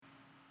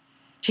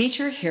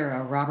Teacher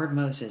Hero Robert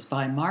Moses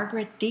by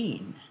Margaret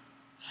Dean.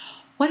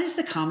 What is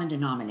the common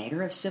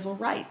denominator of civil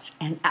rights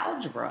and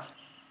algebra?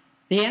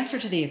 The answer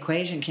to the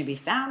equation can be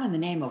found in the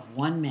name of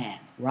one man,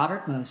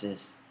 Robert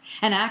Moses,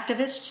 an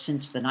activist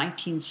since the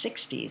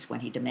 1960s when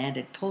he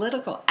demanded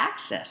political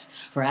access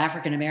for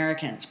African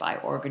Americans by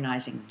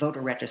organizing voter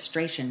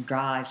registration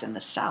drives in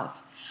the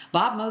South.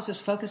 Bob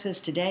Moses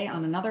focuses today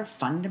on another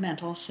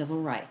fundamental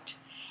civil right,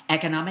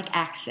 economic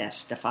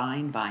access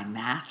defined by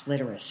math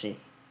literacy.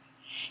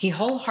 He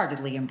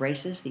wholeheartedly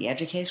embraces the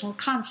educational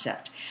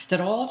concept that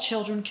all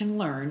children can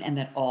learn and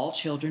that all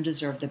children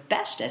deserve the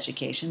best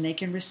education they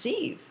can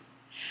receive.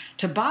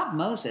 To Bob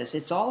Moses,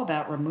 it's all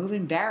about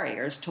removing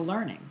barriers to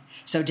learning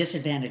so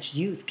disadvantaged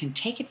youth can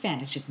take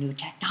advantage of new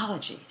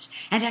technologies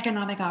and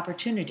economic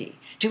opportunity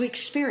to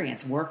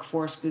experience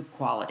workforce good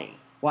quality.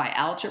 Why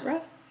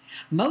algebra?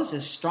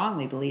 Moses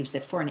strongly believes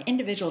that for an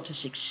individual to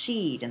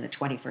succeed in the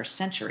 21st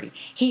century,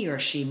 he or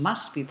she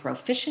must be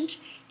proficient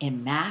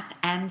in math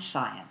and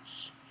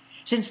science.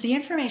 Since the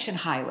information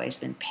highway has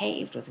been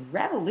paved with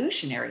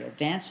revolutionary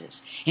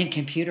advances in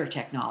computer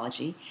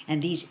technology,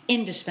 and these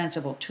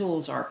indispensable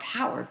tools are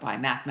powered by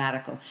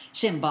mathematical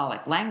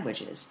symbolic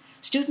languages,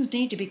 students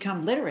need to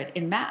become literate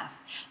in math,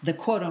 the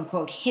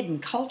quote-unquote hidden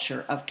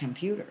culture of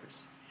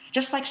computers.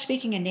 Just like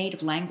speaking a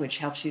native language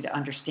helps you to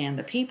understand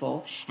the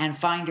people and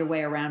find your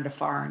way around a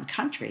foreign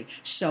country,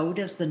 so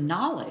does the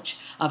knowledge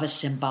of a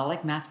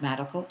symbolic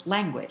mathematical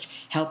language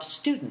help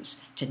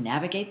students to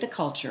navigate the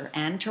culture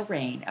and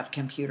terrain of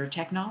computer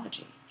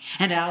technology.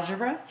 And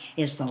algebra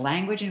is the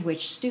language in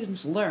which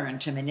students learn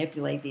to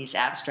manipulate these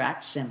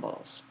abstract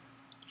symbols.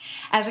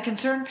 As a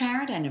concerned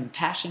parent and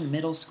impassioned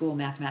middle school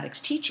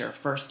mathematics teacher,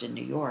 first in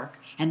New York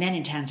and then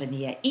in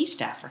Tanzania, East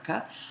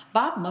Africa,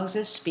 Bob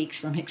Moses speaks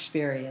from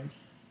experience.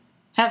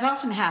 As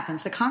often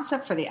happens, the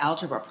concept for the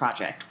Algebra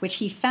Project, which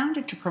he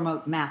founded to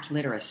promote math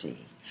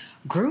literacy,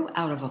 grew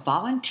out of a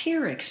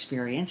volunteer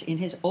experience in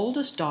his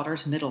oldest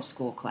daughter's middle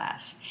school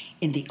class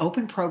in the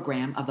open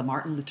program of the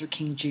Martin Luther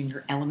King Jr.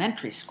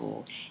 Elementary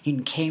School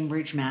in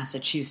Cambridge,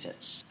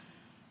 Massachusetts.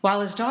 While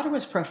his daughter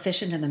was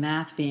proficient in the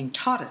math being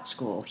taught at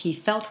school, he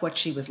felt what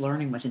she was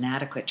learning was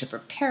inadequate to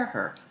prepare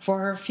her for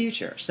her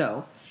future,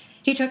 so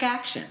he took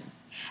action.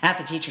 At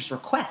the teacher's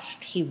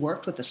request, he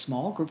worked with a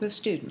small group of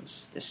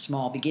students. This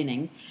small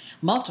beginning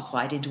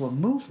multiplied into a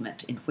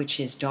movement in which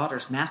his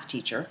daughter's math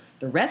teacher,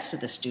 the rest of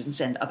the students,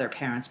 and other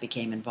parents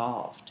became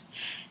involved.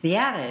 The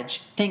adage,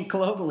 think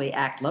globally,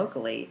 act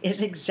locally,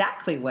 is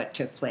exactly what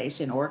took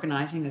place in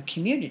organizing a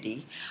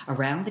community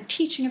around the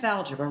teaching of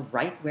algebra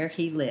right where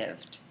he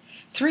lived.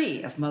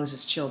 3 of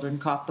Moses' children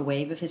caught the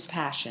wave of his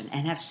passion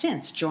and have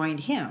since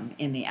joined him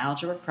in the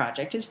Algebra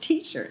Project as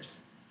teachers.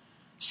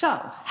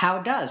 So, how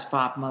does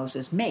Bob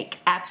Moses make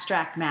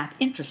abstract math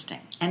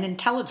interesting and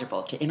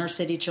intelligible to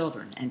inner-city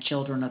children and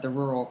children of the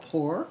rural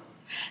poor?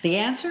 The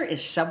answer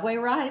is subway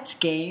rides,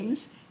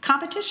 games,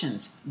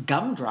 competitions,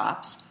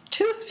 gumdrops,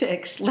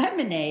 toothpicks,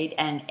 lemonade,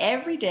 and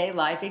everyday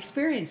life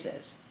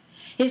experiences.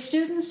 His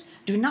students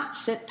do not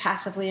sit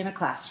passively in a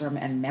classroom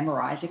and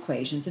memorize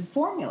equations and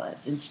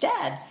formulas.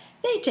 Instead,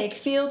 they take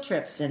field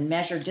trips and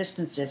measure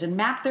distances and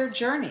map their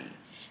journey.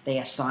 They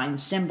assign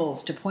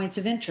symbols to points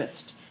of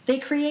interest. They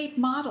create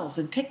models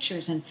and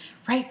pictures and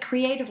write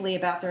creatively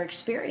about their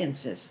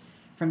experiences.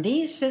 From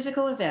these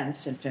physical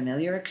events and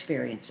familiar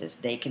experiences,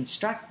 they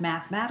construct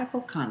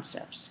mathematical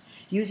concepts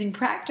using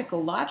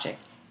practical logic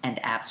and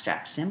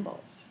abstract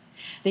symbols.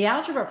 The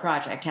Algebra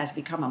Project has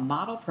become a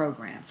model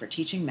program for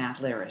teaching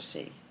math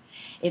literacy.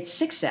 Its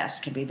success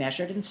can be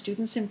measured in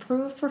students'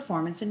 improved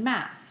performance in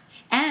math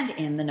and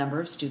in the number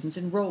of students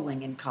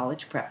enrolling in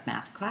college prep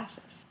math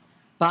classes.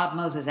 Bob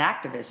Moses'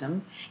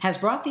 activism has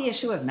brought the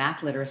issue of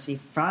math literacy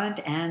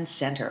front and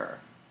center.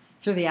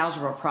 Through the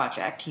Algebra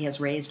Project, he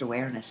has raised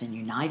awareness and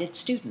united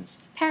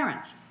students,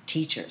 parents,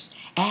 teachers,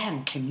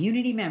 and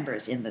community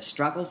members in the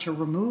struggle to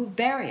remove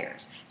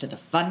barriers to the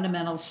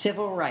fundamental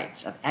civil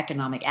rights of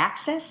economic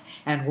access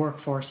and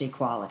workforce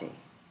equality.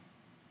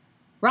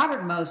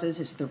 Robert Moses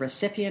is the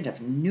recipient of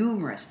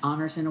numerous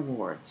honors and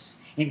awards,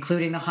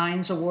 including the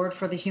Heinz Award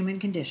for the Human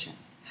Condition,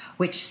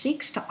 which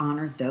seeks to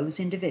honor those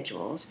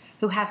individuals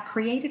who have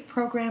created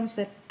programs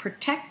that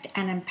protect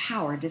and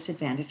empower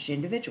disadvantaged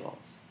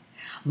individuals.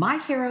 My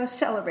Hero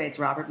celebrates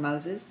Robert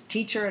Moses,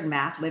 teacher and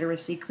math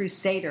literacy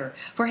crusader,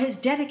 for his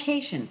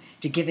dedication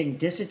to giving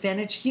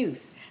disadvantaged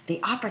youth the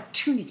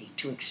opportunity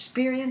to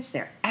experience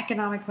their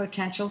economic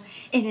potential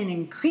in an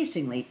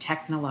increasingly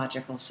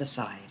technological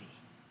society.